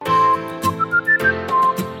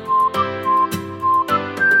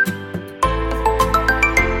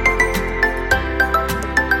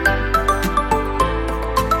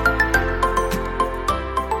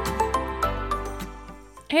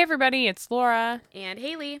everybody, it's Laura. And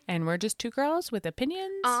Haley. And we're just two girls with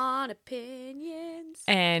opinions. On opinions.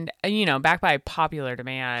 And, backed by popular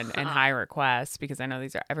demand and high requests, because I know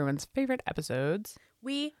these are everyone's favorite episodes.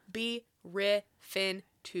 We be riffing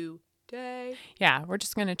today. Yeah, we're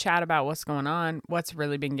just going to chat about what's going on, what's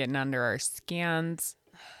really been getting under our skins.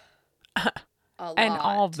 And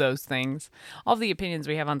all of those things, all of the opinions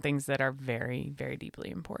we have on things that are very, very deeply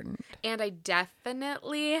important. And I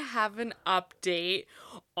definitely have an update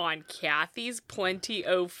on Kathy's Plenty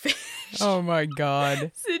O Fish. Oh my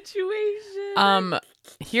God. Situation.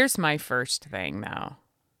 Here's my first thing though.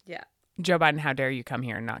 Yeah. Joe Biden, how dare you come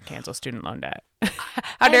here and not cancel student loan debt?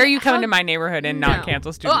 How dare you come into my neighborhood and not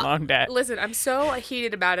cancel student loan debt? Listen, I'm so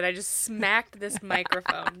heated about it. I just smacked this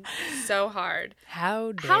microphone so hard.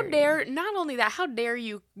 How dare you? Not only that, how dare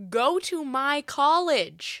you go to my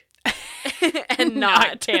college and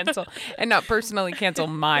not cancel and not personally cancel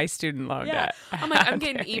my student loan debt. I'm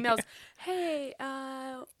getting emails. Hey,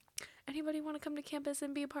 anybody want to come to campus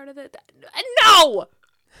and be a part of it? No!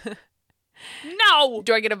 No!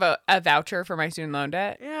 Do I get a voucher for my student loan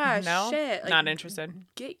debt? Yeah, no? Shit. Not interested.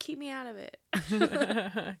 Keep me out of it.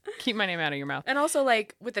 Keep my name out of your mouth. And also,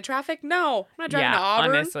 with the traffic, no. I'm not driving to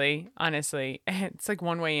Auburn. Honestly, it's like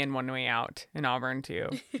one way in, one way out in Auburn, too.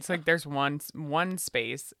 It's like there's one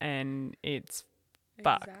space, and it's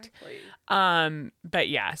fucked. Exactly. But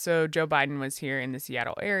yeah, so Joe Biden was here in the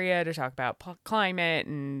Seattle area to talk about climate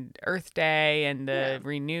and Earth Day and the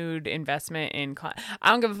renewed investment in I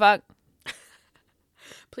don't give a fuck.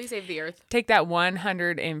 Please save the earth. Take that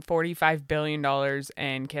 $145 billion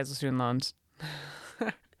and cancel student loans.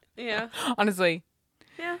 Yeah. Honestly.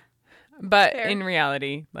 Yeah. But Fair. in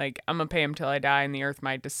reality, I'm going to pay them till I die and the earth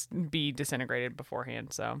might be disintegrated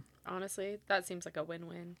beforehand, so. Honestly, that seems like a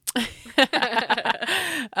win-win.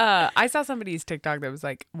 I saw somebody's TikTok that was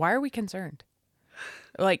like, why are we concerned?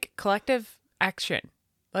 Collective action.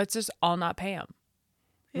 Let's just all not pay them.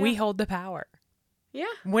 Yeah. We hold the power. Yeah.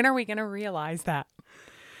 When are we going to realize that?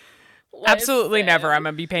 Absolutely never. I'm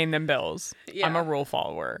going to be paying them bills. Yeah. I'm a rule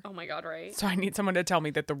follower. Oh my God, right? So I need someone to tell me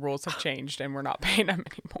that the rules have changed and we're not paying them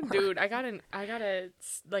anymore. Dude, I got a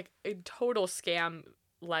total scam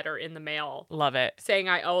letter in the mail. Love it. Saying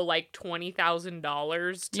I owe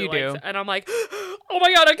 $20,000 to you do. And I'm like, oh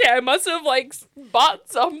my God, okay, I must have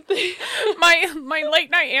bought something. My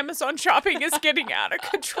late night Amazon shopping is getting out of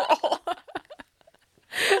control.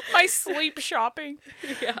 My sleep shopping.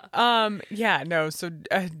 Yeah. So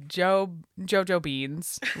Jojo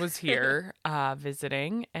Beans was here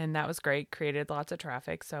visiting, and that was great. Created lots of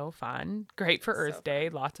traffic, so fun. Great for Earth Day,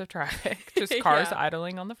 lots of traffic. Just cars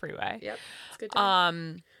idling on the freeway. Yep. It's good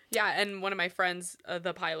time. Yeah, and one of my friends,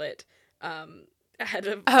 the pilot, had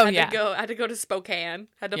to go to Spokane.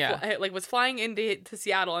 Was flying into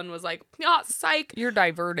Seattle and was like, "Ah, psych. You're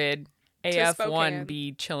diverted. AF1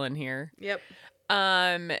 be chilling here." Yep.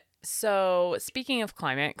 So speaking of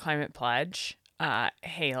climate pledge,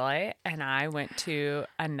 Haley and I went to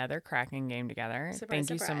another Kraken game together. Surprise. Thank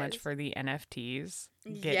you so much for the NFTs.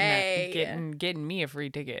 Yay. Getting me a free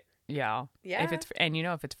ticket. Yeah. Yeah. If it's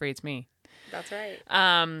free, it's me. That's right.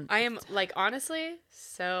 I am honestly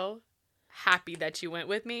so happy that you went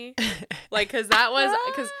with me. Cause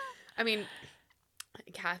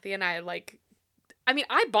Kathy and I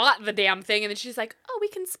I bought the damn thing, and then she's like, "Oh, we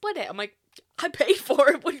can split it." I'm like, "I paid for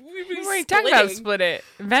it. What are you talking about? Split it.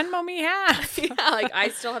 Venmo me half." Yeah, I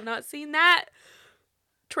still have not seen that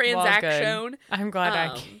transaction. I'm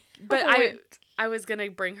glad But I was gonna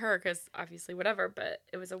bring her because obviously whatever. But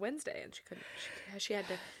it was a Wednesday, and she couldn't. She had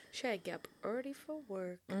to get up early for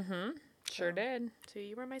work. Mm-hmm. Sure did. So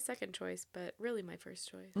you were my second choice, but really my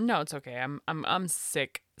first choice. No, it's okay. I'm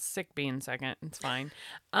sick being second. It's fine.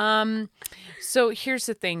 So here's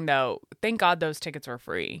the thing though. Thank God those tickets were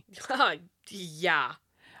free. Yeah.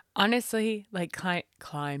 Honestly,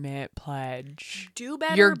 climate pledge. Do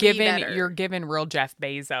better. You're be better. You're giving real Jeff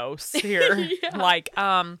Bezos here. Yeah.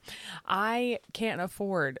 I can't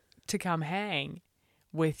afford to come hang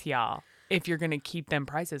with y'all if you're gonna keep them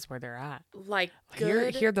prices where they're at.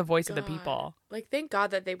 Hear the voice of the people. Thank God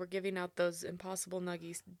that they were giving out those Impossible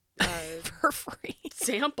Nuggies for free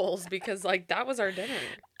samples, because that was our dinner.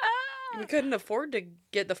 We couldn't afford to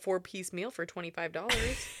get the 4-piece meal for $25.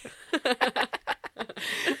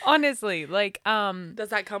 Honestly, does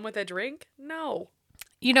that come with a drink? No.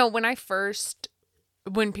 When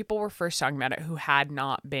people were first talking about it who had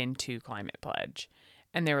not been to Climate Pledge,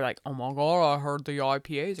 and they were like, "Oh my God, I heard the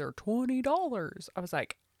IPAs are $20." I was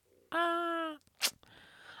like,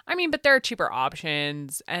 but there are cheaper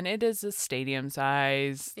options, and it is a stadium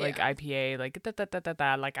size,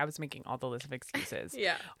 IPA, I was making all the list of excuses.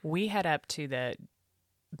 Yeah. We head up to the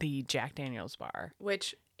the Jack Daniels bar.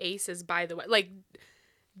 Which Aces, by the way, like,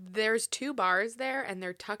 there's 2 bars there and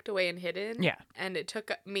they're tucked away and hidden. Yeah. And it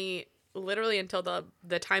took me literally until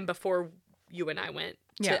the time before you and I went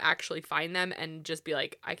to actually find them and just be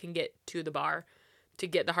like, I can get to the bar to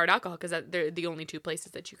get the hard alcohol, because they're the only 2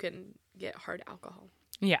 places that you can get hard alcohol.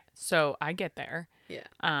 Yeah. So I get there. Yeah.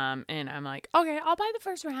 And I'm like, okay, I'll buy the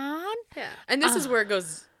first round. Yeah. And this is where it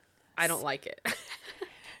goes, I don't like it.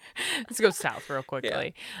 Let's go south real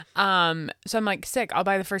quickly. Yeah. So I'm like, sick, I'll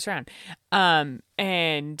buy the first round.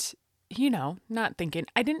 And, not thinking,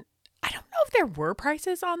 I don't know if there were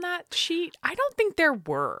prices on that sheet. I don't think there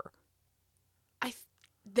were.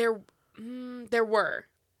 There were.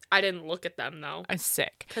 I didn't look at them though. I'm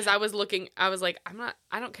sick. Because I was like,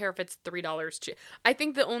 I don't care if it's $3 cheap. I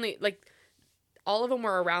think the only, like, all of them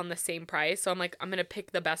were around the same price. So I'm like, I'm going to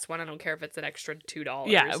pick the best one. I don't care if it's an extra $2.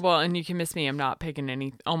 Yeah. Well, and you can miss me. I'm not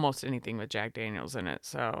picking almost anything with Jack Daniels in it.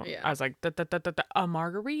 So I was like, a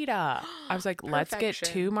margarita. I was like, let's get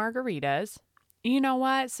 2 margaritas. You know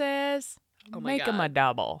what, sis? Make them a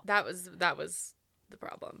double. That was the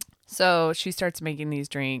problem. So she starts making these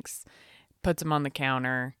drinks, puts them on the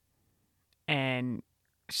counter, and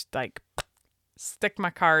she's like, stick my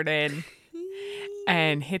card in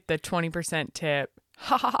and hit the 20% tip.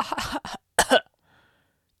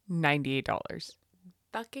 $98.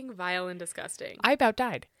 Fucking vile and disgusting. I about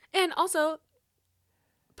died. And also,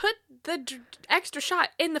 put the extra shot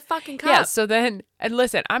in the fucking cup. Yeah, so then, and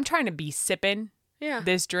listen, I'm trying to be sipping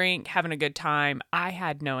this drink, having a good time. I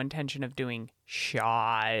had no intention of doing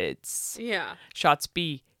shots. Yeah. Shots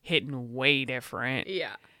be hitting way different.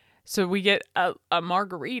 Yeah. So we get a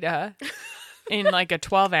margarita in like a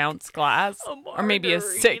 12-ounce glass or maybe a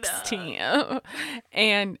 16.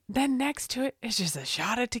 And then next to it is just a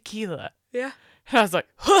shot of tequila. Yeah. And I was like,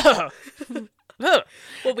 huh. Well,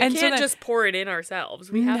 we can't just pour it in ourselves.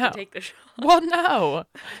 We have to take the shot. Well, no.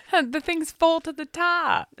 The thing's full to the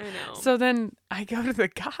top. I know. So then I go to the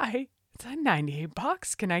guy. It's like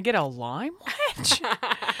 $98. Can I get a lime wedge?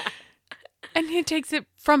 And he takes it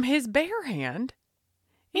from his bare hand.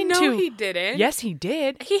 No, he didn't. Yes, he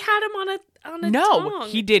did. He had him on a No, tongue.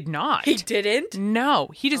 he did not. He didn't? No,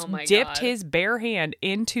 he just dipped his bare hand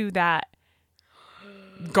into that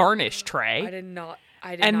garnish tray. I did not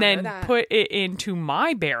and then know that. Put it into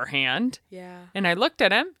my bare hand. Yeah. And I looked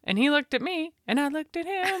at him, and he looked at me, and I looked at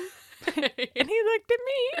him, and he looked at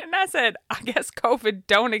me, and I said, I guess COVID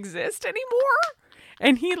don't exist anymore.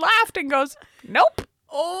 And he laughed and goes, nope.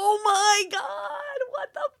 Oh my God.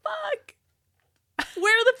 What the fuck?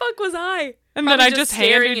 Where the fuck was I? And then I just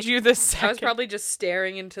handed you the second. I was probably just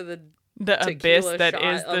staring into the abyss that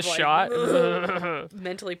is the shot.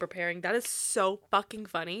 Mentally preparing. That is so fucking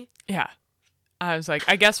funny. Yeah. I was like,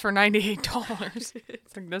 I guess for $98.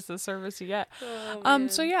 It's like, this is the service you get. Oh,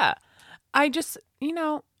 so yeah. I just,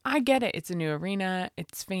 I get it. It's a new arena.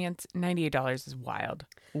 It's fancy. $98 is wild.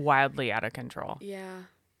 Wildly out of control. Yeah.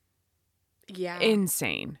 Yeah.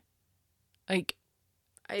 Insane. Like,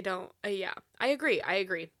 yeah. I agree.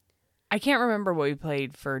 I can't remember what we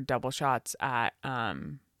played for double shots at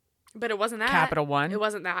but it wasn't that. Capital One. It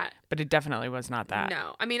wasn't that. But it definitely was not that.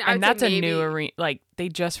 No. I mean, and that's a new arena. Like, they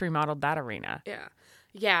just remodeled that arena. Yeah.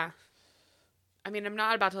 Yeah. I mean, I'm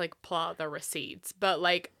not about to like pull out the receipts, but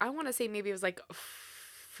like I want to say maybe it was like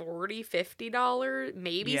 $40, $50,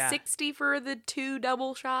 maybe $60 for the 2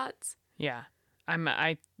 double shots. Yeah.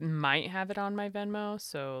 I might have it on my Venmo,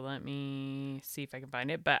 so let me see if I can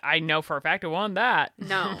find it. But I know for a fact it won that.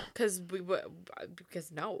 No, because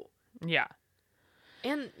no. Yeah.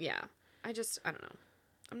 And yeah, I don't know.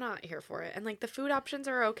 I'm not here for it. And like the food options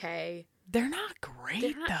are okay. They're not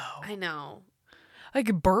great though. I know. Like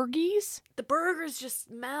burgies? The burgers just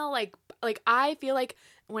smell like I feel like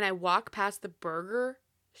when I walk past the burger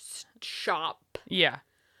shop. Yeah.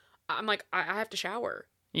 I'm like, I have to shower.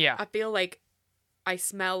 Yeah. I feel like I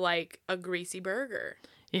smell like a greasy burger.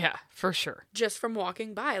 Yeah, for sure. Just from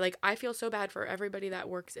walking by. Like, I feel so bad for everybody that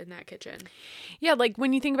works in that kitchen. Yeah, like,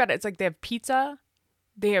 when you think about it, it's like they have pizza,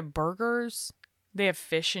 they have burgers, they have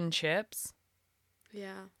fish and chips.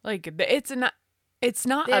 Yeah. Like, it's not...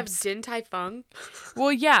 They have Din Tai Fung.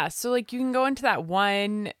 Well, yeah. So, like, you can go into that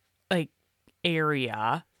one, like,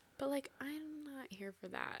 area. But, like, I'm not here for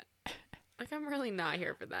that. Like, I'm really not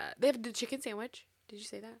here for that. They have the chicken sandwich. Did you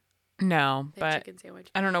say that? No, but chicken sandwich.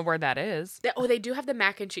 I don't know where that is. They do have the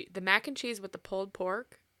mac and cheese. The mac and cheese with the pulled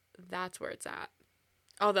pork, that's where it's at.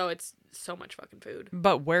 Although it's so much fucking food.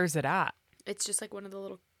 But where's it at? It's just like one of the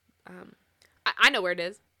little... I know where it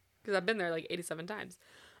is because I've been there like 87 times.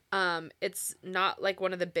 It's not like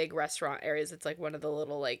one of the big restaurant areas. It's like one of the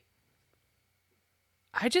little like...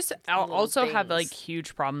 I just also have like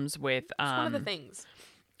huge problems with it's one of the things.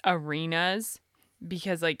 Arenas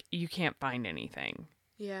because like you can't find anything.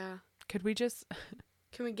 Yeah. Could we just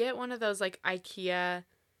Can we get one of those like IKEA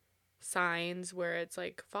signs where it's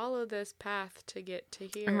like follow this path to get to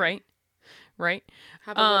here? Right.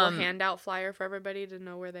 Have a little handout flyer for everybody to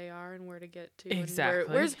know where they are and where to get to.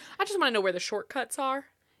 Exactly. I just want to know where the shortcuts are.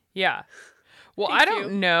 Yeah. Well, I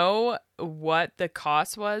don't know what the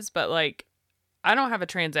cost was, but like I don't have a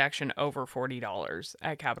transaction over $40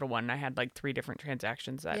 at Capital One. I had like 3 different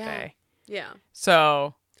transactions that day. Yeah.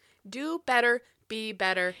 So do better, be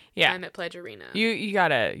better. Yeah. Time at Pledge Arena. You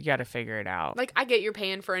gotta figure it out. Like I get you're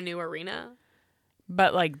paying for a new arena,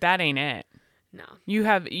 but like that ain't it. No.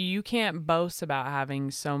 You can't boast about having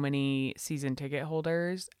so many season ticket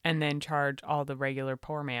holders and then charge all the regular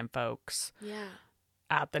poor man folks. Yeah.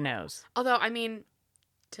 Out the nose. Although, I mean,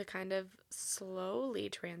 to kind of slowly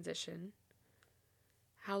transition,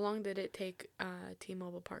 how long did it take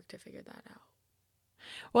T-Mobile Park to figure that out?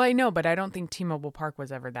 Well, I know, but I don't think T-Mobile Park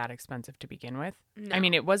was ever that expensive to begin with. No. I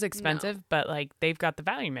mean, it was expensive, but like they've got the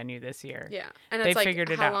value menu this year. Yeah. And it's figured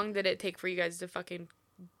it out. How long did it take for you guys to fucking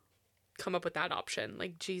come up with that option?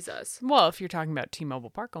 Like, Jesus. Well, if you're talking about T-Mobile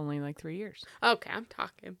Park, only like 3 years. Okay, I'm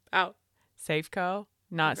talking about Safeco,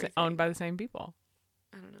 not owned by the same people.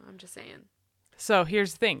 I don't know. I'm just saying. So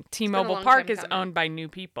here's the thing. T-Mobile Park is owned by new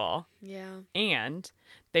people. Yeah. And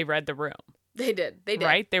they read the room. They did.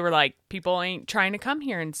 Right? They were like, people ain't trying to come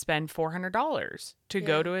here and spend $400 to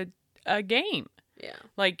go to a game. Yeah.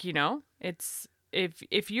 Like, you know, it's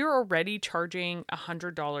if you're already charging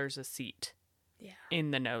 $100 a seat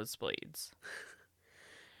in the nosebleeds.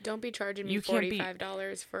 Don't be charging me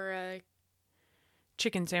 $45 for a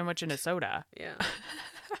chicken sandwich and a soda. Yeah.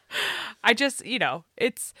 I just, you know,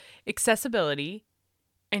 it's accessibility.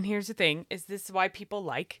 And here's the thing, is this is why people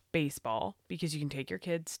like baseball? Because you can take your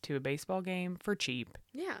kids to a baseball game for cheap.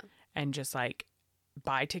 Yeah. And just like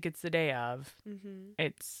buy tickets the day of. Mm-hmm.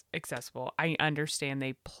 It's accessible. I understand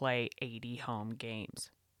they play 80 home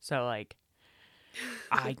games. So like,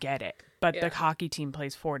 I get it. But the hockey team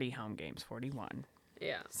plays 40 home games, 41.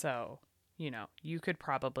 Yeah. So, you know, you could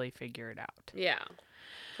probably figure it out. Yeah.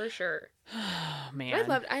 For sure. Oh, man. I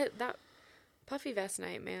loved that Puffy Vest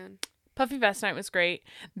Night, man. Puffy Vest Night was great.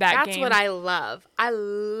 That's what I love. I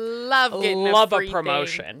love getting a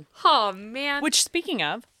promotion. Thing. Oh, man. Which, speaking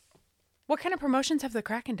of, what kind of promotions have the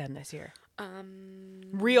Kraken done this year?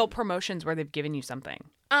 Real promotions where they've given you something.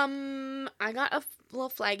 I got a little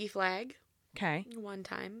flaggy flag. Okay. One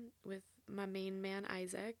time with my main man,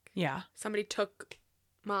 Isaac. Yeah. Somebody took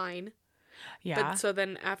mine. Yeah. But so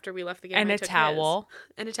then after we left the game, and I took towel.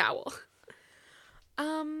 His. And a towel.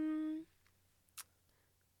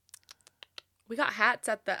 We got hats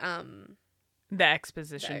at the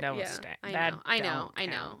exposition don't stand. I know. I don't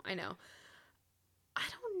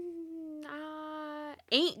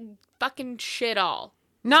ain't fucking shit all.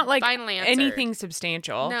 Not like anything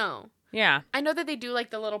substantial. No. Yeah. I know that they do like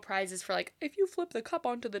the little prizes for like if you flip the cup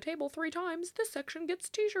onto the table 3 times, this section gets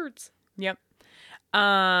t-shirts. Yep.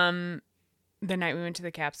 The night we went to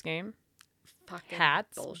the Caps game, fucking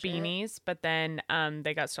hats, bullshit. Beanies, but then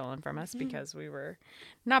they got stolen from us because we were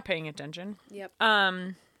not paying attention. Yep.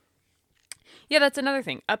 Yeah, that's another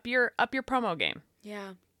thing. Up your promo game.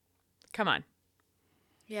 Yeah. Come on.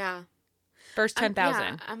 Yeah. First 10,000.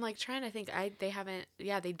 Yeah, I'm like trying to think. They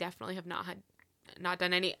definitely have not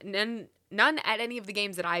done any none at any of the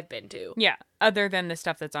games that I've been to. Yeah, other than the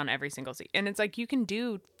stuff that's on every single seat. And it's like you can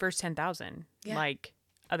do first 10,000 like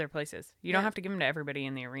other places. You don't have to give them to everybody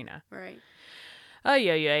in the arena. Right. Oh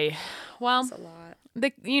yeah. Well, that's a lot.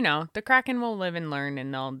 The Kraken will live and learn,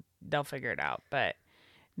 and they'll figure it out. But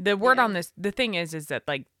the word on this, the thing is that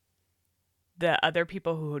like the other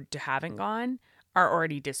people who haven't gone are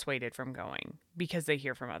already dissuaded from going because they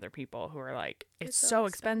hear from other people who are like, it's so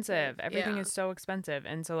expensive. Everything is so expensive.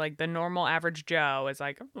 And so like the normal average Joe is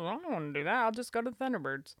like, oh, I don't want to do that. I'll just go to the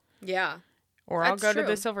Thunderbirds. Yeah. Or I'll go to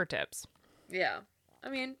the Silvertips. Yeah. I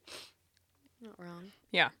mean, not wrong.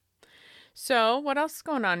 Yeah. So what else is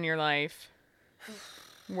going on in your life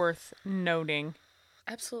worth noting?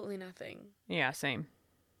 Absolutely nothing. Yeah, same.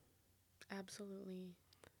 Absolutely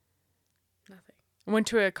nothing. Went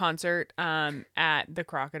to a concert at the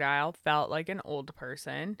Crocodile. Felt like an old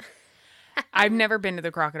person. I've never been to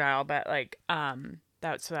the Crocodile, but like that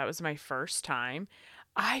was my first time.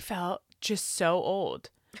 I felt just so old.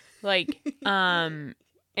 Like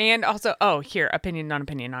and also opinion,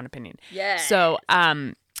 non-opinion. Yeah. So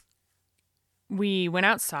we went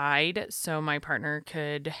outside so my partner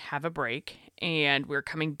could have a break, and we're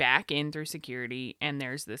coming back in through security, and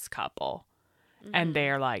there's this couple. Mm-hmm. And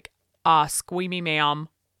they're like, Squeamy ma'am,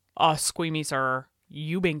 squeamy sir,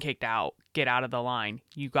 you've been kicked out. Get out of the line.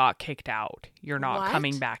 You got kicked out. You're not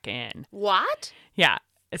coming back in. What? Yeah.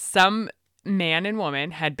 Some man and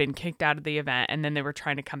woman had been kicked out of the event, and then they were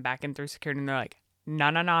trying to come back in through security, and they're like,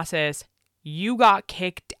 no, sis. You got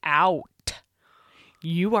kicked out.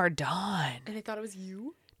 You are done. And they thought it was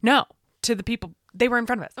you? No. To the people. They were in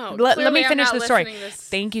front of us. Oh, let me finish the story.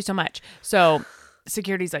 Thank you so much. So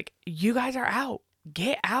security's like, you guys are out.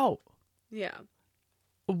 Get out. Yeah.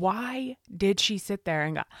 Why did she sit there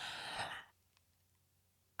and go,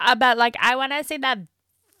 but like, I want to see the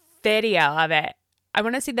video of it. I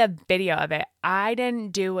want to see the video of it. I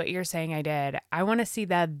didn't do what you're saying I did. I want to see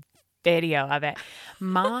the video of it.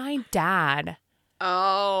 My dad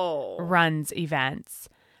runs events.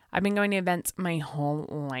 I've been going to events my whole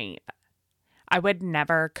life. I would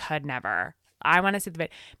never, could never. I want to see the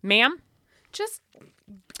video. Ma'am? Just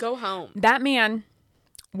go home. That man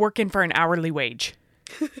working for an hourly wage.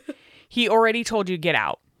 He already told you get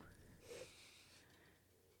out.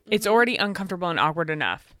 It's already uncomfortable and awkward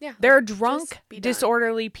enough. Yeah. There are drunk,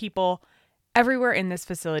 disorderly people everywhere in this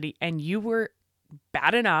facility, and you were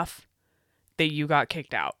bad enough that you got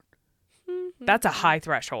kicked out. That's a high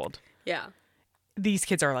threshold. Yeah. These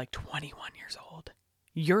kids are like 21 years old.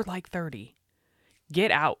 You're like 30.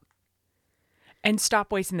 Get out. And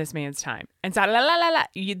stop wasting this man's time. And so,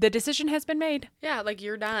 the decision has been made. Yeah, like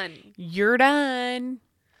you're done. You're done.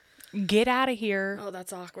 Get out of here. Oh,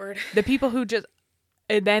 that's awkward. The people who just,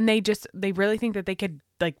 and then they really think that they could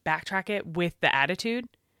like backtrack it with the attitude.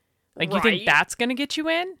 Like, right? You think that's going to get you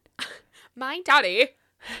in? My daddy.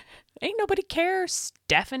 Ain't nobody cares,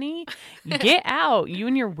 Stephanie. Get out. You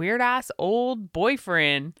and your weird ass old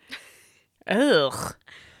boyfriend. Ugh.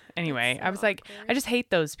 Anyway, so I was like, awkward. I just hate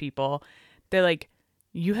those people. They're like,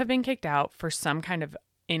 you have been kicked out for some kind of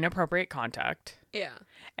inappropriate conduct. Yeah.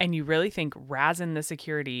 And you really think razzing the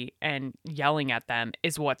security and yelling at them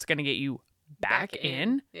is what's going to get you back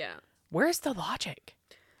in? Yeah. Where's the logic?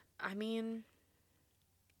 I mean,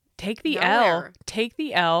 take the L. Take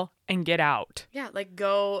the L and get out. Yeah, like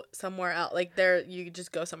go somewhere else. Like you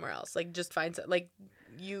just go somewhere else. Like just find like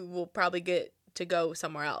you will probably get to go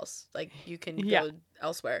somewhere else. Like you can go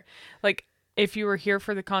elsewhere. Like if you were here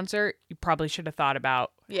for the concert, you probably should have thought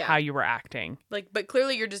about how you were acting. Like, but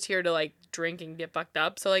clearly you're just here to like drink and get fucked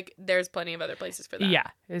up. So like, there's plenty of other places for that. Yeah,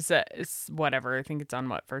 it's whatever. I think it's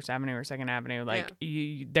on First Avenue or Second Avenue. Like,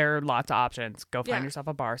 there are lots of options. Go find yourself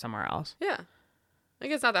a bar somewhere else. Yeah,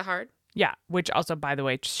 like it's not that hard. Yeah, which also, by the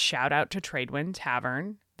way, shout out to Tradewind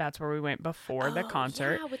Tavern. That's where we went before the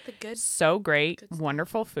concert. Yeah, with the good. So great,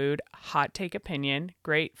 wonderful food. Hot take opinion.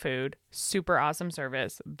 Great food. Super awesome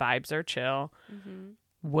service. Vibes are chill. Mm-hmm.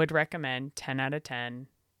 Would recommend. 10 out of 10.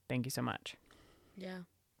 Thank you so much. Yeah.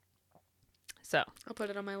 So I'll put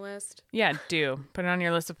it on my list. Yeah, do put it on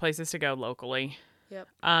your list of places to go locally. Yep.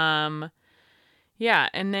 Yeah,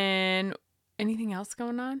 and then anything else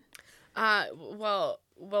going on? Well,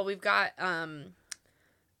 we've got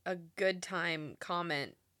a good time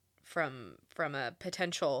comment from a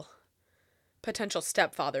potential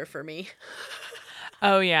stepfather for me.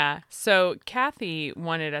 Oh yeah. So Kathy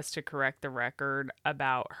wanted us to correct the record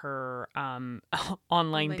about her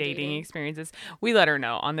online dating experiences. We let her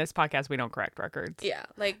know on this podcast we don't correct records. Yeah,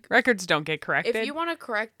 like records don't get corrected. If you want to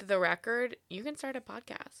correct the record, you can start a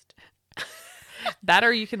podcast. That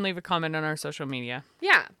or you can leave a comment on our social media.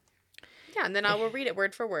 Yeah. Yeah, and then I will read it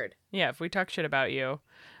word for word. Yeah, if we talk shit about you.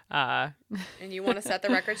 And you want to set the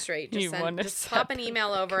record straight, just pop an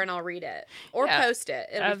email over and I'll read it. Or post it.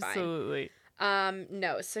 It'll be fine. Absolutely.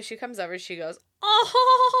 No, so she comes over, she goes,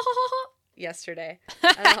 oh, yesterday.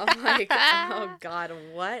 And I'm like, oh God,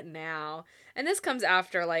 what now? And this comes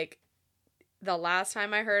after like the last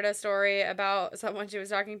time I heard a story about someone she was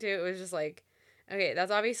talking to. It was just like, okay,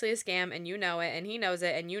 that's obviously a scam and you know it and he knows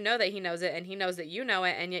it and you know that he knows it and he knows that you know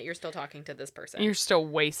it and yet you're still talking to this person. You're still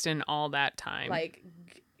wasting all that time. Like,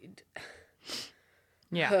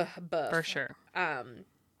 yeah, for sure.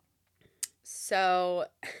 So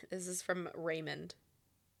this is from Raymond.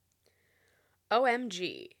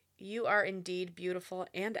 OMG, you are indeed beautiful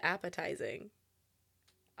and appetizing.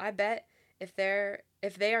 I bet if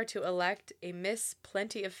they are to elect a Miss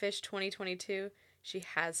Plenty of Fish 2022, she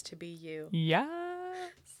has to be you. Yes.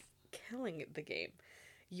 Killing the game.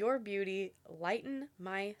 Your beauty lighten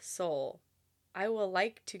my soul. I will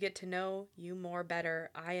like to get to know you more better.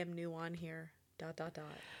 I am new on here. ...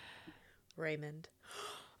 Raymond.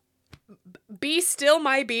 Be still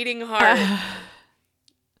my beating heart.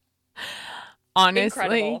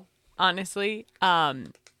 Honestly,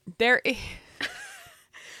 there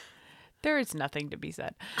is nothing to be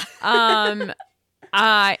said.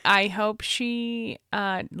 I hope she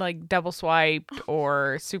like double swiped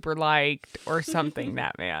or super liked or something.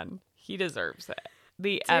 That man, he deserves it.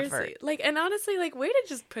 The Seriously. effort. Like, and honestly, like, way to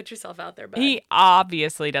just put yourself out there, bud. He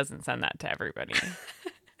obviously doesn't send that to everybody.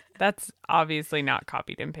 That's obviously not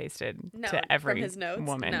copied and pasted to every from his notes.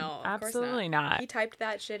 woman. No, absolutely not. He typed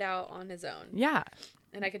that shit out on his own. Yeah.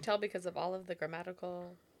 And I can tell because of all of the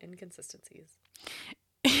grammatical inconsistencies.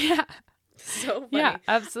 Yeah. So funny. Yeah,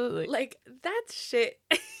 absolutely. Like, that shit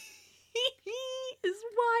is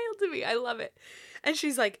wild to me. I love it. And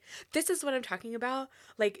she's like, this is what I'm talking about.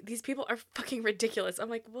 Like, these people are fucking ridiculous.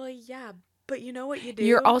 I'm like, well, yeah, but you know what you do?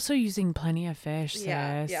 You're also using Plenty of Fish, sis.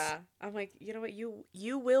 Yeah. I'm like, you know what? You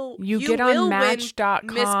will get on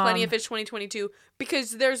Match.com. Miss Plenty of Fish 2022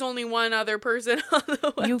 because there's only one other person on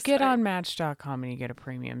the website. You get on Match.com and you get a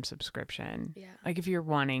premium subscription. Yeah. Like if you're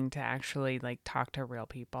wanting to actually like talk to real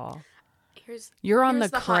people. You're on the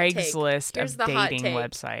Craigslist of dating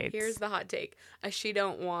websites. Here's the hot take. She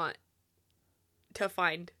don't want to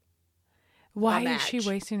find. Why is she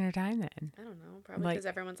wasting her time then? I don't know. Probably because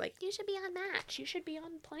everyone's like, you should be on Match. You should be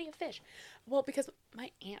on Plenty of Fish. Well, because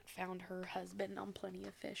my aunt found her husband on Plenty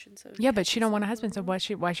of Fish, and so yeah, but she don't want a husband. So why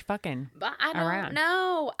she fucking? But I don't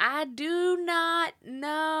know. I do not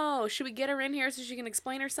know. Should we get her in here so she can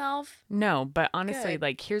explain herself? No, but honestly,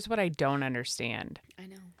 like, here's what I don't understand. I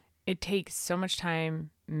know. It takes so much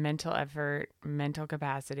time, mental effort, mental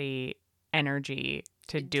capacity, energy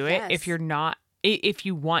to do it. If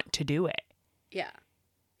you want to do it. Yeah.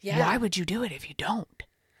 Why would you do it if you don't?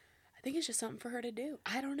 I think it's just something for her to do.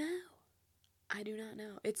 I don't know. I do not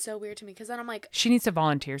know. It's so weird to me because then I'm like, she needs to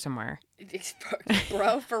volunteer somewhere.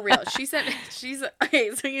 Bro, for real. She's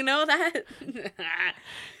okay. So you know that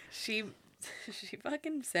she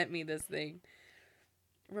fucking sent me this thing.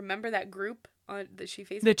 Remember that group that she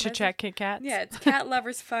Facebook? The Chit Chat Kit Kats? Yeah, it's Cat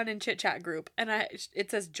Lovers Fun and Chit Chat group, and it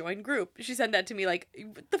says join group. She sent that to me like,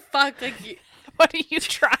 what the fuck? Like, what are you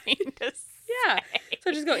trying to say? Yeah. So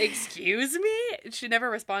I just go, excuse me? She never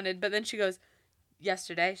responded, but then she goes,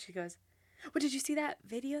 yesterday, she goes, well, did you see that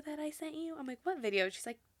video that I sent you? I'm like, what video? She's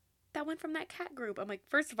like, that one from that cat group. I'm like,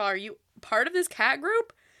 first of all, are you part of this cat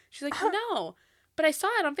group? She's like, no. But I saw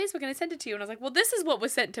it on Facebook and I sent it to you. And I was like, well, this is what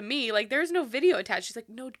was sent to me. Like, there's no video attached. She's like,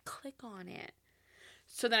 no, click on it.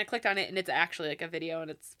 So then I clicked on it and it's actually like a video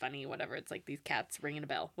and it's funny, whatever. It's like these cats ringing a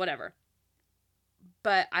bell, whatever.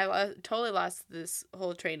 But I totally lost this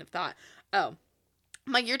whole train of thought. Oh,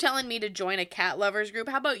 I'm like, you're telling me to join a cat lovers group?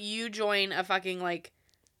 How about you join a fucking, like,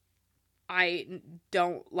 I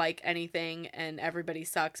don't like anything and everybody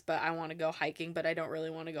sucks, but I want to go hiking, but I don't really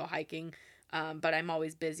want to go hiking. But I'm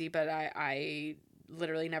always busy, but I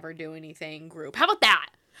literally never do anything group. How about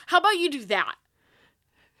that? How about you do that?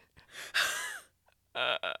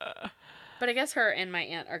 But I guess her and my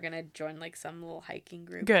aunt are going to join, like, some little hiking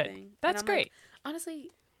group thing. That's great. Like, honestly,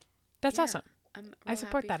 that's awesome. I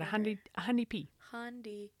support that. A Hundy P.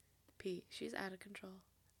 Hundy P. She's out of control.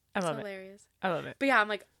 I love it. Hilarious. I love it. But yeah, I'm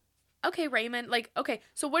like, okay, Raymond. Like, okay,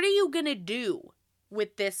 so what are you going to do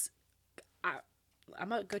with this? I'm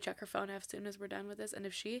going to go check her phone as soon as we're done with this. And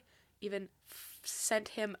if she even sent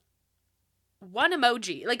him one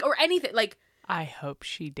emoji, like, or anything, like. I hope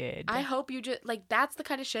she did. I hope you just, like, that's the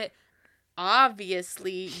kind of shit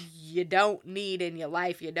obviously you don't need in your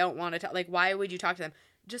life. You don't want to talk. Like, why would you talk to them?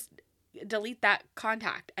 Just delete that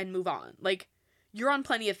contact and move on. Like, you're on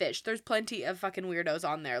Plenty of Fish. There's plenty of fucking weirdos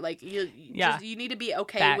on there. Like, you need to be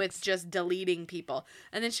okay with just deleting people.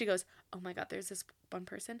 And then she goes, oh my God, there's this one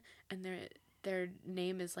person and their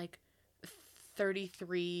name is like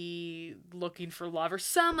 33 looking for love or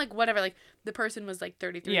some, like, whatever. Like, the person was like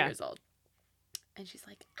 33 years old. And she's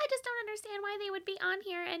like, I just don't understand why they would be on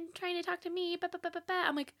here and trying to talk to me.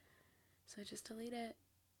 I'm like, so just delete it.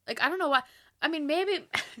 Like, I don't know why. I mean, maybe.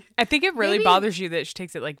 I think it really bothers you that she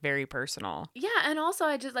takes it, like, very personal. Yeah, and also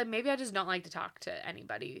I just, like, maybe I just don't like to talk to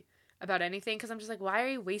anybody about anything. Because I'm just like, why are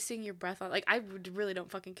you wasting your breath on, like, I really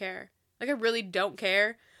don't fucking care. Like, I really don't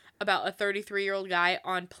care about a 33-year-old guy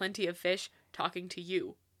on Plenty of Fish talking to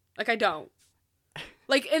you. Like, I don't.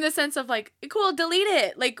 Like, in the sense of, like, cool, delete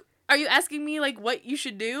it. Like, are you asking me, like, what you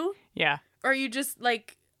should do? Yeah. Or are you just,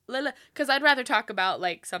 like, because I'd rather talk about,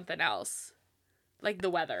 like, something else. Like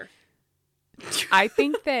the weather. I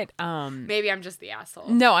think that, maybe I'm just the asshole.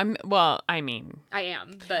 No, I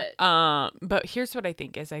am, but here's what I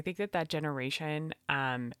think is, I think that generation,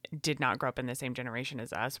 did not grow up in the same generation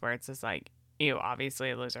as us, where it's just like, ew,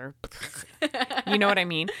 obviously a loser. You know what I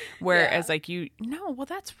mean? Whereas, like, well,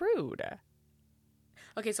 that's rude.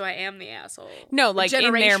 Okay, so I am the asshole. No, like,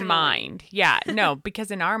 in their mind. Yeah, no,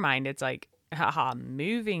 because in our mind, it's like, haha,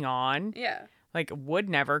 moving on. Yeah. Like, would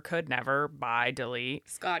never, could never, buy, delete.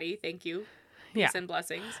 Scotty, thank you. Peace and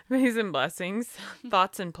blessings. Peace and blessings.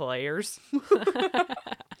 Thoughts and players.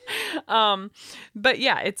 But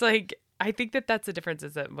yeah, it's like, I think that's the difference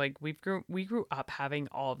is that like we grew up having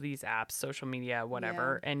all of these apps, social media,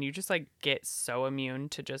 whatever, and you just like get so immune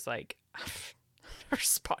to just like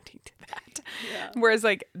responding to that. Yeah. Whereas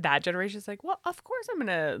like that generation is like, well, of course I'm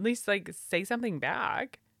gonna at least like say something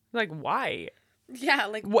back. Like, why? Yeah,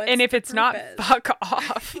 like and if it's not fuck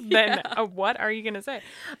off, then what are you gonna say?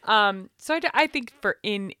 So I think for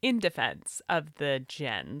in defense of the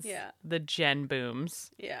gens, the gen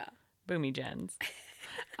booms, boomy gens.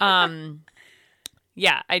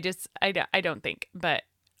 Yeah, I don't think, but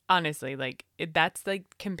honestly, like that's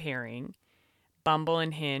like comparing Bumble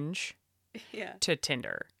and Hinge to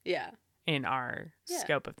Tinder. Yeah. In our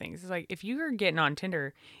scope of things. It's like if you are getting on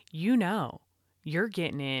Tinder, you know you're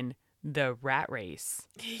getting in the rat race.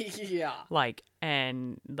 Yeah. Like,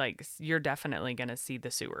 and like you're definitely gonna see the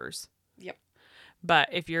sewers. Yep. But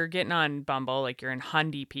if you're getting on Bumble, like you're in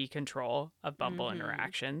HunDP control of Bumble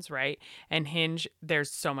interactions, right? And Hinge, there's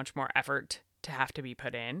so much more effort to have to be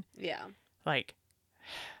put in. Yeah. Like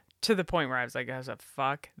to the point where I was like,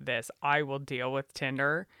 fuck this. I will deal with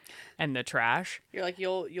Tinder and the trash. You're like,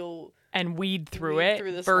 you'll and weed through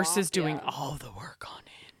it versus doing all the work on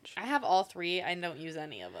Hinge. I have all three. I don't use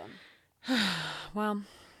any of them. Well,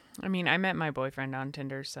 I mean, I met my boyfriend on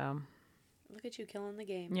Tinder, so. Look at you killing the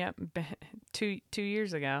game. Yep. 2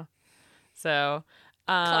 years ago. So.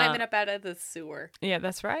 Climbing up out of the sewer. Yeah,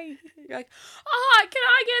 that's right. You're like, can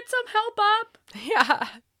I get some help up? Yeah.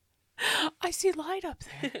 I see light up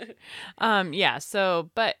there. Yeah,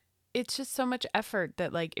 so, but it's just so much effort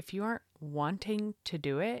that, like, if you aren't wanting to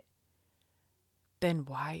do it, then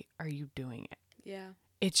why are you doing it? Yeah.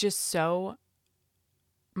 It's just so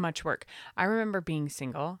much work. I remember being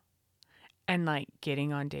single and, like,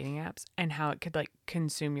 getting on dating apps and how it could, like,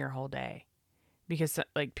 consume your whole day. Because,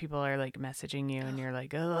 like, people are, like, messaging you and you're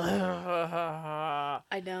like, ugh.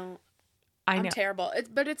 I know. I'm terrible.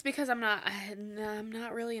 But it's because I'm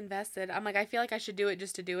not really invested. I'm like, I feel like I should do it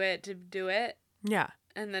just to do it. Yeah.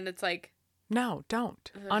 And then it's like. No,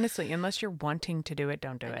 don't. Ugh. Honestly, unless you're wanting to do it,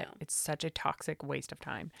 don't do it. It's such a toxic waste of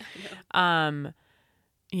time.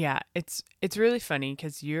 Yeah, it's really funny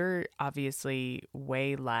because you're obviously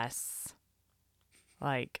way less,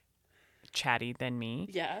 like, chatty than me.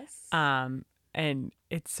 Yes. And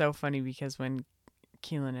it's so funny because when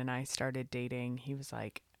Keelan and I started dating, he was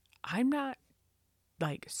like, I'm not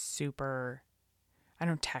like super, I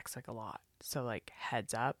don't text like a lot. So like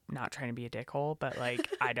heads up, not trying to be a dickhole, but like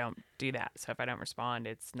I don't do that. So if I don't respond,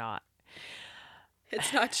 it's not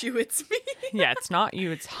you, it's me. Yeah, it's not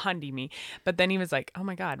you, it's Hundy me. But then he was like, oh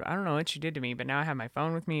my God, I don't know what you did to me, but now I have my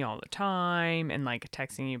phone with me all the time and like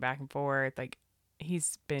texting you back and forth. Like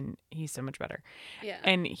he's so much better. Yeah.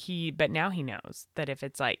 And but now he knows that if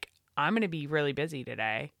it's like, I'm going to be really busy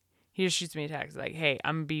today, he just shoots me a text like, hey,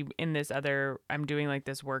 I'm going to be in I'm doing like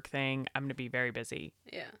this work thing. I'm going to be very busy.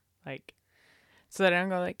 Yeah. Like, so that I don't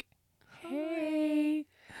go like, hey,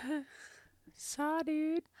 saw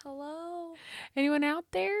dude. Hello. Anyone out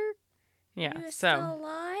there? Yeah. You're still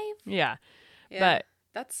alive? Yeah. But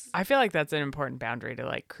I feel like that's an important boundary to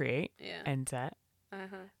like create and set.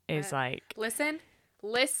 Is like, listen.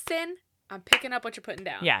 I'm picking up what you're putting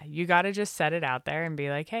down. Yeah. You got to just set it out there and be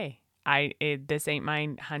like, hey, this ain't my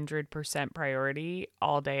 100% priority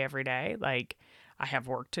all day, every day. Like I have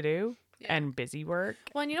work to do and busy work.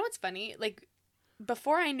 Well, and you know what's funny? Like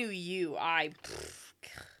before I knew you, I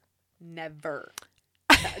never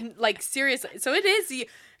like seriously. So it is,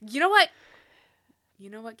 you know what,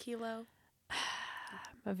 Kilo?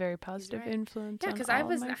 A very positive influence. Yeah, because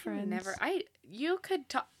I you could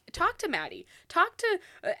talk to Maddie, talk to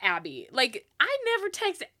Abby. Like I never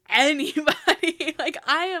text anybody. Like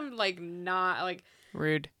I am like not like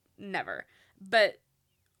rude. Never. But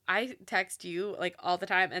I text you like all the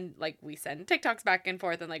time and like we send TikToks back and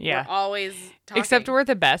forth and like we're always talking. Except we're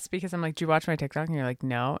the best because I'm like, "Do you watch my TikTok?" And you're like,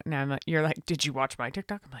 "No." And I'm like, you're like, "Did you watch my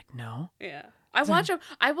TikTok?" I'm like, "No." Yeah. I watch them.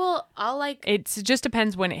 I'll like. It just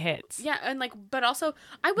depends when it hits. Yeah, and like, but also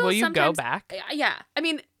I will. Will you go back? Yeah, I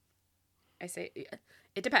mean, I say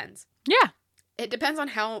it depends. Yeah, it depends on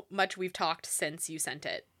how much we've talked since you sent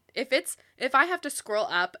it. If I have to scroll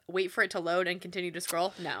up, wait for it to load, and continue to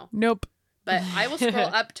scroll, no. Nope. But I will scroll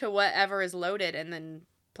up to whatever is loaded and then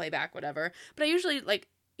play back whatever. But I usually like.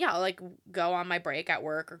 Yeah, I'll like go on my break at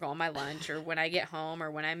work or go on my lunch or when I get home or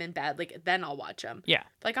when I'm in bed. Like then I'll watch them. Yeah.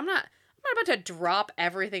 Like I'm not about to drop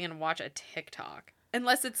everything and watch a TikTok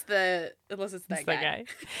unless it's that guy. Guy. Is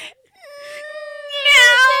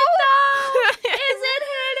it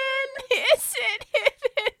hidden? Is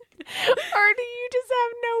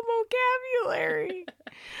Larry.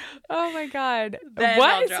 Oh my God.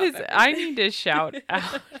 What is his? I need to shout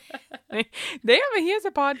out. He has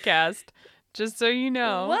a podcast. Just so you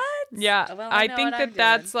know. What? Yeah. Well, I think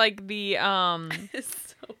that's like the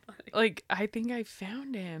It's so funny. Like, I think I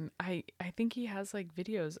found him. I think he has like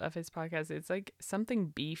videos of his podcast. It's like something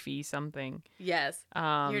beefy something. Yes.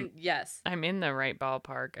 Yes. I'm in the right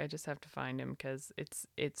ballpark. I just have to find him because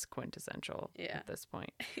it's quintessential at this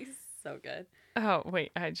point. He's so good. Oh,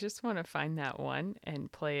 wait. I just want to find that one and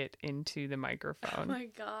play it into the microphone. Oh my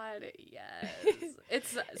God. Yes.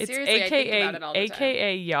 It's seriously, AKA, I think about it all the time.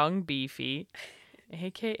 AKA Young Beefy.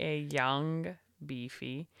 AKA Young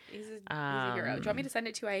Beefy. He's a hero. Do you want me to send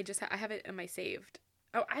it to you? I have it in my saved.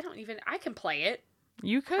 Oh, I can play it.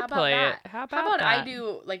 You could play it. How about that? I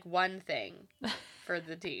do like one thing for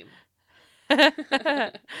the team?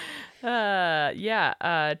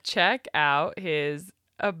 Check out his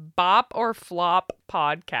A Bop or Flop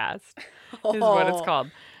podcast is what it's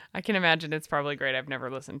called. I can imagine it's probably great. I've never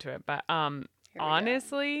listened to it, but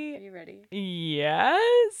honestly, are you ready?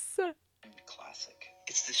 Yes. Classic.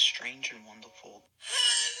 It's this strange and wonderful.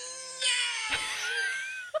 No!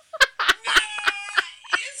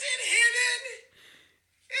 Is it hidden?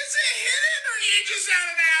 Is it hidden, or you just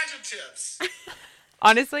added adjectives?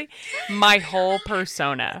 Honestly, my whole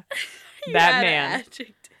persona, that man.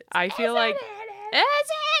 Adjectives. I feel like. Is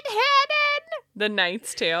it hidden? The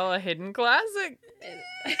Knight's Tale, a hidden classic.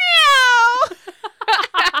 No.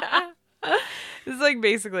 This is like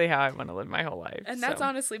basically how I want to live my whole life. And that's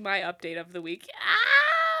honestly my update of the week.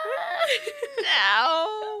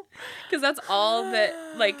 No. Because that's all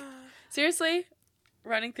that, like, seriously,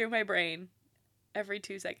 running through my brain every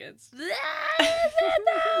 2 seconds. Is it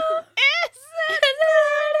though?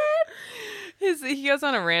 He goes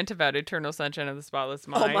on a rant about Eternal Sunshine of the Spotless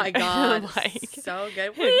Mind. Oh my God. Like, so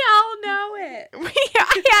good. We all know it.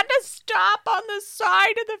 I had to stop on the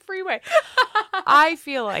side of the freeway. I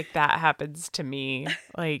feel like that happens to me.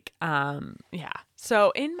 Like, yeah.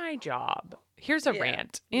 So in my job, here's a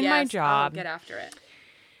rant. In my job. Get after it.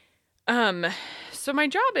 So my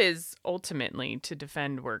job is ultimately to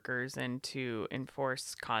defend workers and to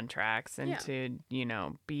enforce contracts and to,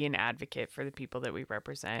 be an advocate for the people that we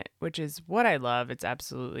represent, which is what I love. It's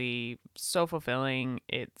absolutely so fulfilling.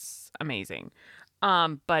 It's amazing.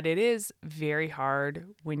 But it is very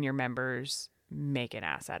hard when your members make an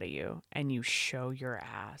ass out of you and you show your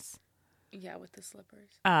ass. Yeah, with the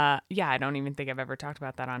slippers. Yeah, I don't even think I've ever talked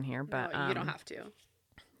about that on here, but no, you don't have to.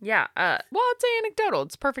 Yeah. Well, it's anecdotal.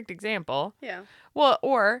 It's a perfect example. Yeah. Well,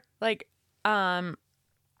 or like, I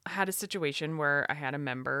had a situation where I had a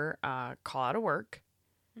member call out of work.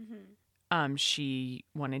 Mm-hmm. She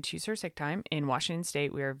wanted to use her sick time. In Washington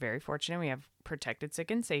State, we are very fortunate. We have protected sick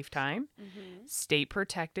and safe time, state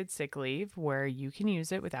protected sick leave, where you can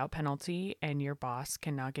use it without penalty and your boss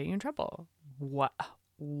cannot get you in trouble. What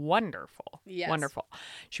wonderful. Yes. Wonderful.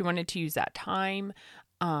 She wanted to use that time.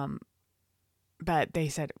 But they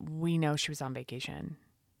said, we know she was on vacation.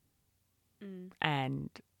 And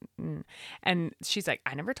she's like,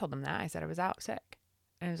 I never told them that. I said I was out sick.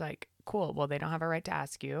 And I was like, cool. Well, they don't have a right to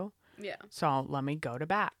ask you. Yeah. So let me go to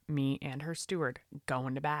bat. Me and her steward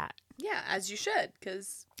going to bat. Yeah, as you should,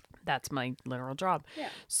 because that's my literal job. Yeah.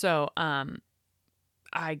 So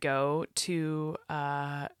I go to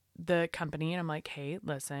the company and I'm like, hey,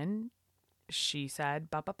 listen. She said,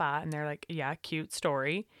 ba. And they're like, yeah, cute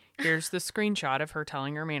story. Here's the screenshot of her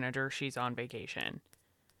telling her manager she's on vacation.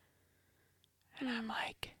 And I'm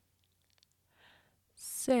like,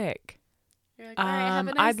 sick. You're like, all right, have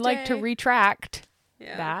a nice I'd day. like to retract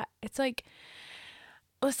that. It's like,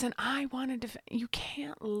 listen, I wanted to. You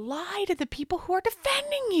can't lie to the people who are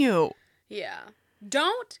defending you. Yeah.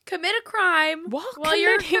 Don't commit a crime while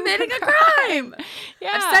you're committing a crime.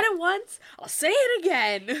 Yeah. I've said it once. I'll say it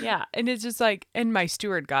again. Yeah. And it's just like, and my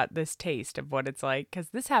steward got this taste of what it's like. Because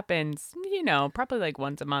this happens, probably like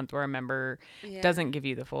once a month where a member doesn't give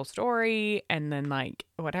you the full story and then like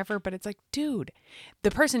whatever. But it's like, dude,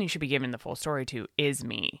 the person you should be giving the full story to is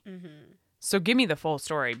me. Mm-hmm. So give me the full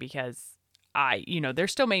story because there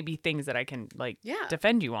still may be things that I can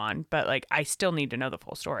defend you on, but like I still need to know the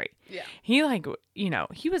full story. Yeah. He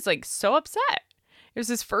he was like so upset. It was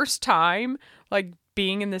his first time like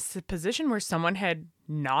being in this position where someone had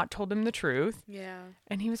not told him the truth. Yeah.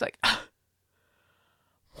 And he was like,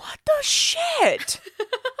 what the shit?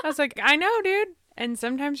 I was like, I know, dude. And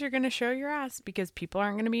sometimes you're going to show your ass because people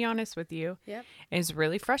aren't going to be honest with you. Yep. It's a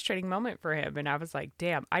really frustrating moment for him. And I was like,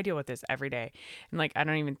 damn, I deal with this every day. And like, I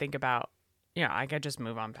don't even think about, I could just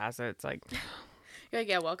move on past it. It's like, you're like,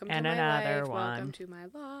 yeah, welcome to my life. Welcome to my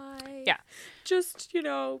life. Yeah. Just,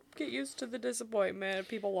 get used to the disappointment of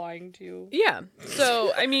people lying to you. Yeah.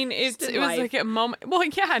 So, I mean, it was like a moment. Well,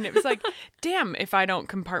 yeah. And it was like, damn, if I don't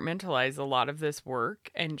compartmentalize a lot of this work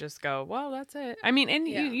and just go, well, that's it. I mean, and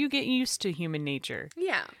you get used to human nature.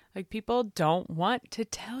 Yeah. Like, people don't want to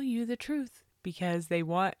tell you the truth because they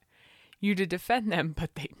want you to defend them,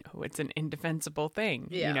 but they know it's an indefensible thing,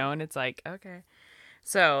 and it's like, okay.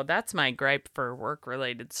 So that's my gripe for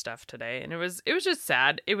work-related stuff today. And it was just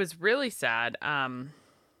sad. It was really sad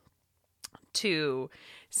to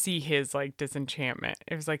see his, like, disenchantment.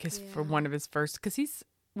 It was like for one of his first, because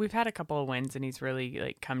we've had a couple of wins and he's really,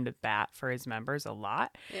 like, come to bat for his members a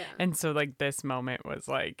lot. Yeah. And so, like, this moment was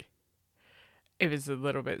like, it was a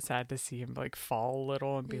little bit sad to see him, like, fall a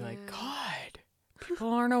little and be like, God, people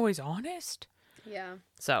aren't always honest. Yeah.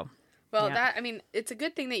 So. Well, it's a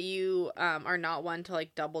good thing that you are not one to,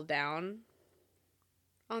 like, double down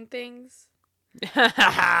on things.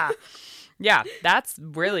 Yeah, that's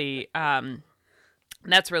really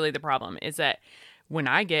the problem, is that when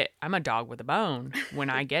I'm a dog with a bone when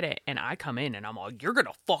I get it and I come in and I'm like, you're going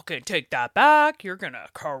to fucking take that back. You're going to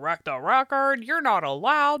correct the record. You're not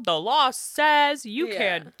allowed. The law says you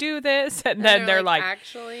can't do this. And then they're like,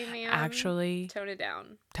 actually, ma'am, tone it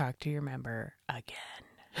down. Talk to your member again.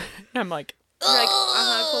 I'm like, you're like,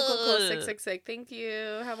 cool. Sick. Thank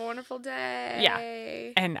you. Have a wonderful day.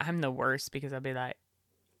 Yeah. And I'm the worst because I'll be like,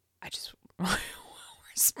 I just won't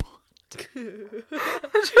respond.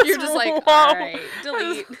 You're just like, all right,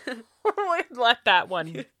 delete. Let that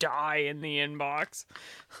one die in the inbox.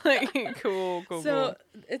 Like, cool. So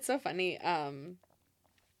it's so funny,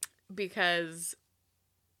 because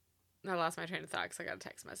I lost my train of thought because I got a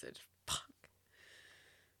text message. Fuck.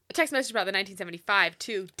 A text message about the 1975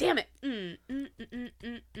 too. Damn it.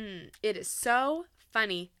 It is so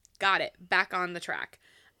funny. Got it. Back on the track.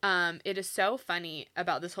 It is so funny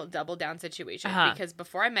about this whole double down situation because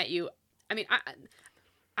before I met you, I mean,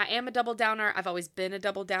 I am a double downer. I've always been a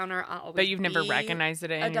double downer. But you've never recognized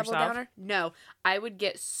it in yourself? Double downer? No. I would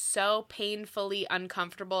get so painfully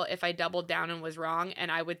uncomfortable if I doubled down and was wrong,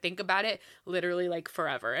 and I would think about it literally like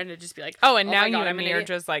forever, and it'd just be like, now you and me are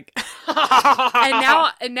just like,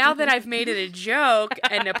 and now that I've made it a joke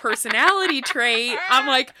and a personality trait, I'm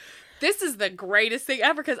like, this is the greatest thing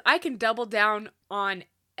ever because I can double down on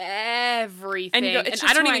everything, and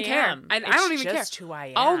I don't even care. I don't even care. It's just who I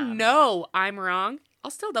am. Oh no, I'm wrong. I'll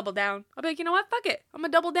still double down. I'll be like, you know what? Fuck it. I'm a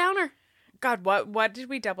double downer. God, what did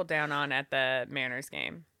we double down on at the Mariners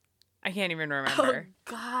game? I can't even remember. Oh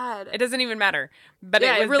God, it doesn't even matter. But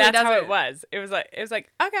it really that's doesn't. how it was. It was like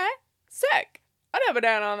okay, sick. I double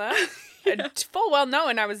down on that. Full well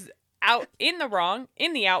knowing I was out in the wrong,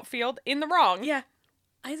 in the outfield, in the wrong. Yeah,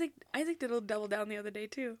 Isaac did a double down the other day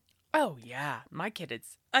too. Oh yeah, my kid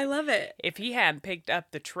is. I love it. If he hadn't picked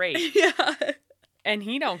up the trait, yeah, and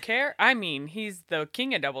he don't care. I mean, he's the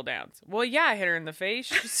king of double downs. Well, yeah, I hit her in the face.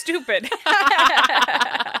 She's stupid.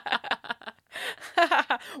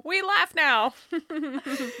 We laugh now,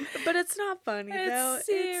 but it's not funny. It's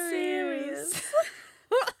serious.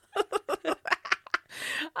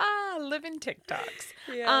 Living TikToks.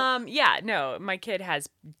 Yeah. No, my kid has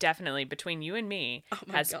definitely, between you and me,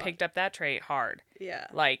 picked up that trait hard. Yeah.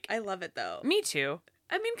 Like, I love it though. Me too.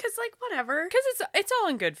 I mean, cause like whatever. Cause it's all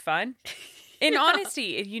in good fun. In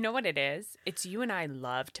honesty, you know what it is? It's you and I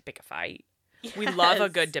love to pick a fight. Yes. We love a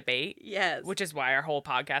good debate. Yes. Which is why our whole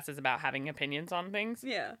podcast is about having opinions on things.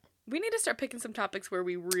 Yeah. We need to start picking some topics where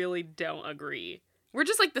we really don't agree. We're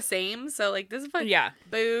just like the same, so like this is fun. Yeah.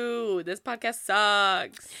 Boo, this podcast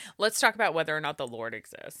sucks. Let's talk about whether or not the Lord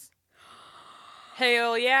exists.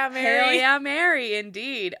 Hail yeah, Mary. Hail yeah, Mary,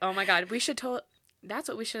 indeed. Oh my God, that's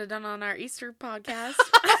what we should have done on our Easter podcast.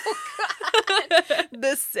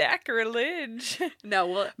 The sacrilege. No,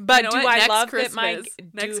 well, but you know do what? I love that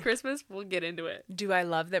next Christmas we'll get into it. Do I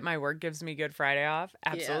love that my work gives me Good Friday off?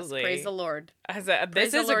 Absolutely. Yes, praise the Lord.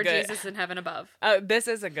 Praise the Lord Jesus in heaven above. This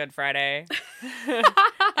is a Good Friday.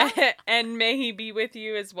 And may he be with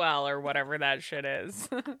you as well, or whatever that shit is.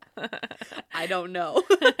 I don't know.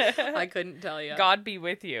 I couldn't tell you. God be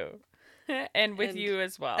with you. And with you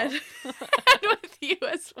as well. And with you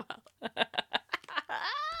as well.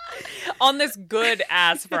 On this good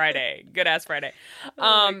ass Friday.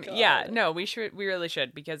 Oh yeah, no, we really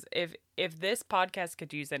should, because if this podcast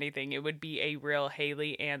could use anything, it would be a real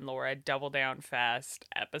Haley and Laura Double Down Fast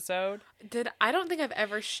episode. I don't think I've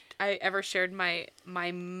ever shared my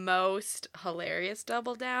most hilarious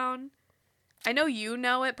double down. I know you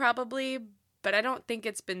know it probably, but I don't think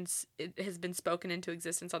it has been spoken into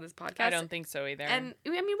existence on this podcast. I don't think so either. And I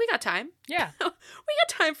mean, we got time. Yeah. We got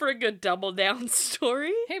time for a good double down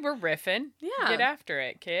story. Hey, we're riffing. Yeah. Get after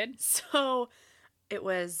it, kid. So it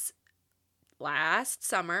was last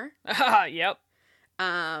summer. Yep.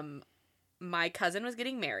 My cousin was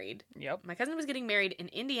getting married. Yep. My cousin was getting married in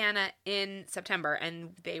Indiana in September,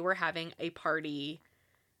 and they were having a party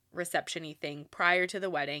reception-y thing prior to the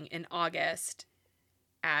wedding in August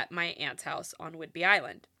at my aunt's house on Whidbey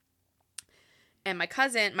Island. And my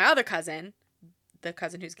other cousin, the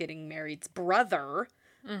cousin who's getting married's brother,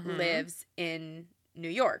 lives in New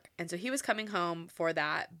York. And so he was coming home for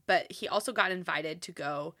that, but he also got invited to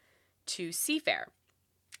go to Seafair.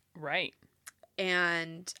 Right.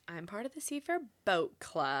 And I'm part of the Seafair Boat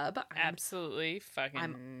Club. Absolutely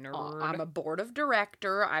fucking nerd. I'm a board of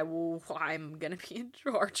director. I'm going to be in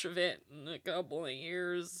charge of it in a couple of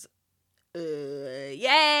years.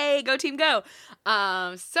 Yay! Go team, go!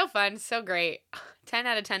 So fun, so great. 10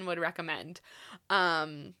 out of 10 would recommend.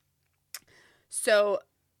 So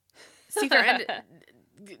Seafair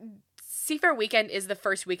weekend is the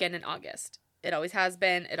first weekend in August. It always has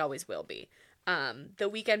been. It always will be. The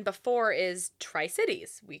weekend before is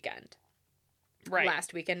Tri-Cities weekend. Right.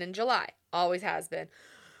 Last weekend in July. Always has been.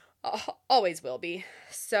 Always will be.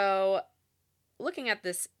 So, looking at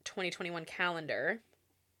this 2021 calendar,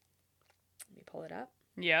 let me pull it up.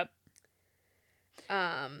 Yep.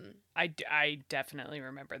 I definitely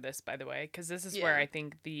remember this, by the way, because this is where I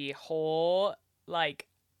think the whole, like,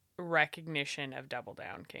 recognition of Double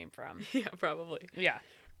Down came from. Yeah, probably. Yeah.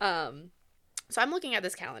 So I'm looking at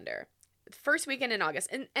this calendar. First weekend in August.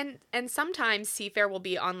 And sometimes Seafair will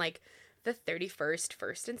be on, like, the 31st,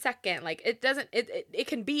 1st, and 2nd. Like, it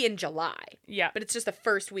can be in July. Yeah. But it's just the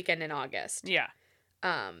first weekend in August. Yeah.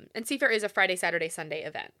 And Seafair is a Friday, Saturday, Sunday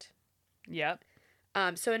event. Yep.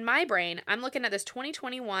 So in my brain, I'm looking at this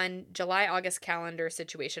 2021 July-August calendar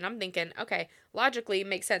situation. I'm thinking, okay, logically,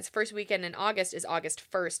 makes sense. First weekend in August is August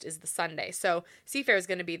 1st is the Sunday. So Seafair is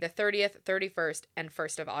going to be the 30th, 31st, and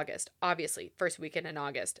 1st of August. Obviously, first weekend in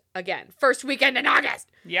August. Again, first weekend in August!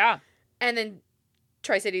 Yeah. And then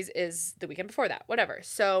Tri-Cities is the weekend before that. Whatever.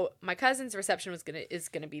 So my cousin's reception is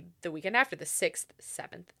gonna be the weekend after, the 6th,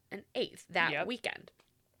 7th, and 8th that weekend.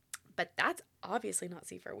 But that's obviously not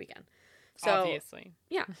Seafair weekend. So, obviously.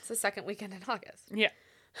 Yeah, it's the second weekend in August. Yeah.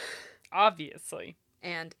 Obviously.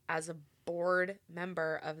 And as a board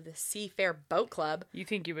member of the Seafair Boat Club... You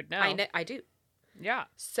think you would know. I do. Yeah.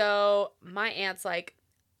 So my aunt's like,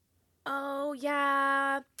 oh,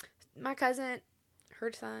 yeah, my cousin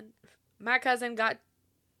got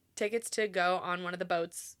tickets to go on one of the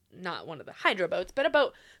boats, not one of the hydro boats, but a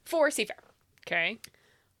boat for Seafair. Okay.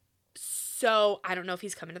 So, I don't know if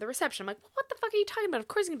he's coming to the reception. I'm like, well, what the fuck are you talking about? Of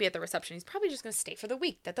course he's going to be at the reception. He's probably just going to stay for the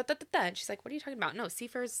week. And she's like, what are you talking about? No,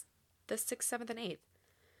 Seafair's the 6th, 7th, and 8th.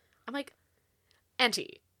 I'm like,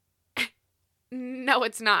 Auntie, no,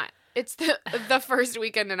 it's not. It's the first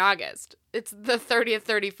weekend in August. It's the 30th,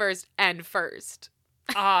 31st, and 1st.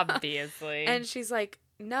 Obviously. And she's like,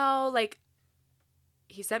 no, like,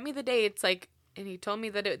 he sent me the dates, like, and he told me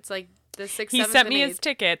that it's, like, the 6th, 7th, He sent me his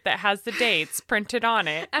ticket that has the dates printed on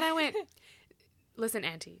it. And I went, listen,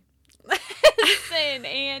 Auntie.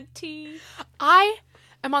 I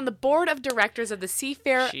am on the board of directors of the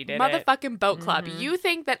Seafair motherfucking Boat Club. Mm-hmm. You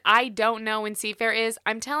think that I don't know when Seafair is?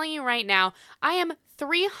 I'm telling you right now, I am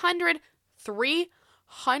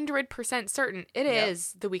 300% certain it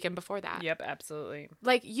is the weekend before that. Yep, absolutely.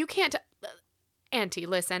 Like, you can't... Auntie,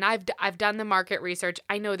 listen, I've done the market research.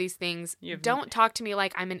 I know these things. Don't talk to me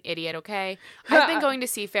like I'm an idiot, okay? I've been going to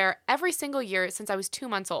Seafair every single year since I was 2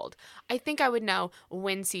 months old. I think I would know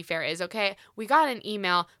when Seafair is, okay? We got an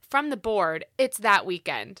email from the board. It's that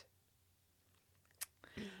weekend.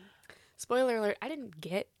 Spoiler alert, I didn't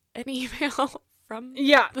get an email from the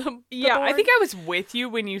board. I think I was with you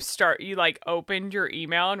when you like opened your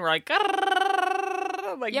email and were like,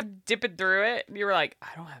 dipping through it. And you were like, I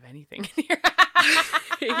don't have anything in here.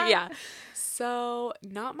 Yeah. So,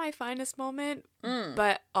 not my finest moment,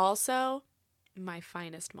 but also my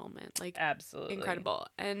finest moment. Like, absolutely incredible.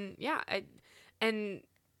 And yeah, and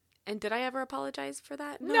did I ever apologize for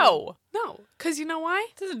that? No. Because you know why?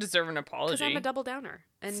 It doesn't deserve an apology. Because I'm a double downer.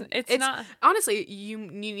 And it's not. Honestly, you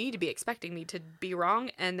need to be expecting me to be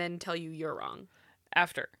wrong and then tell you you're wrong.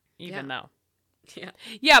 After, even though. Yeah.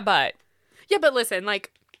 Yeah, but listen,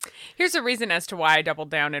 like, here's a reason as to why I doubled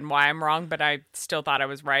down and why I'm wrong, but I still thought I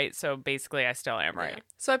was right, so basically I still am right. Yeah.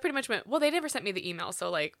 So I pretty much went, well, they never sent me the email, so,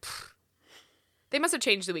 like, they must have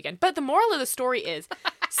changed the weekend. But the moral of the story is,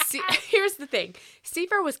 here's the thing.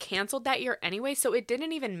 Seafair was canceled that year anyway, so it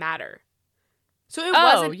didn't even matter. So it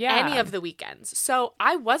wasn't any of the weekends. So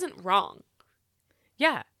I wasn't wrong.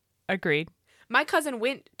 Yeah, agreed. My cousin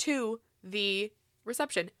went to the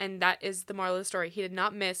reception, and that is the moral of the story. He did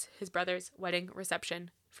not miss his brother's wedding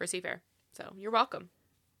reception for Seafair. So you're welcome.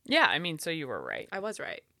 Yeah, I mean, so you were right. I was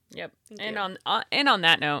right. Yep. And on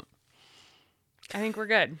that note, I think we're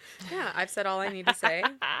good. Yeah, I've said all I need to say.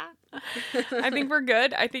 I think we're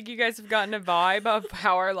good. I think you guys have gotten a vibe of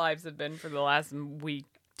how our lives have been for the last week,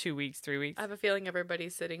 2 weeks, 3 weeks. I have a feeling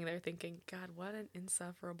everybody's sitting there thinking, God, what an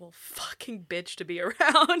insufferable fucking bitch to be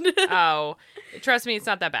around. Oh, trust me, it's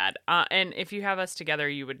not that bad. And if you have us together,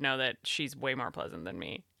 you would know that she's way more pleasant than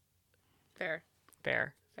me. Fair.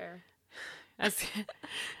 We're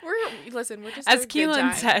just as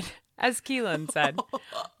Keelan said,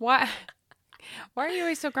 why are you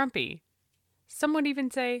always so grumpy? Some would even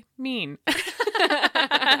say mean.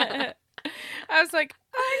 I was like,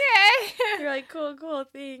 okay. You're like, cool,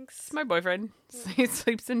 thanks. It's my boyfriend. He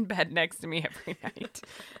sleeps in bed next to me every night.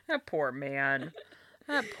 That poor man.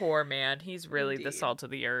 He's really the salt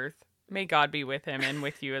of the earth. May God be with him and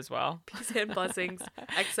with you as well. Peace and blessings.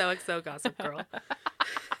 XOXO Gossip Girl.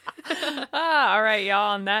 All right,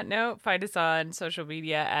 y'all. On that note, find us on social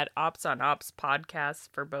media at Ops on Ops Podcasts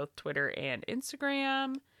for both Twitter and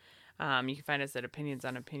Instagram. You can find us at Opinions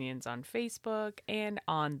on Opinions on Facebook and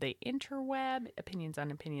on the interweb,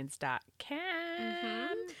 opinionsonopinions.com.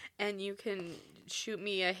 Mm-hmm. And you can shoot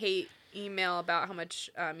me a hate email about how much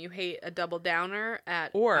you hate a double downer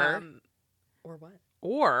at... Or what?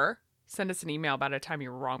 Or send us an email about a time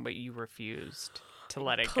you were wrong, but you refused to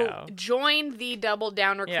let it go. Join the Double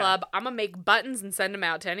Downer Club. I'm going to make buttons and send them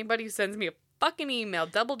out to anybody who sends me a fucking email.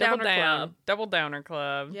 Double Downer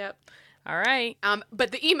Club. Yep. All right.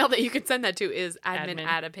 But the email that you can send that to is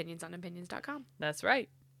admin@opinionsonopinions.com. That's right.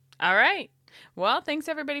 All right. Well, thanks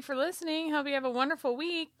everybody for listening. Hope you have a wonderful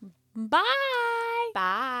week. Bye.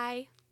 Bye.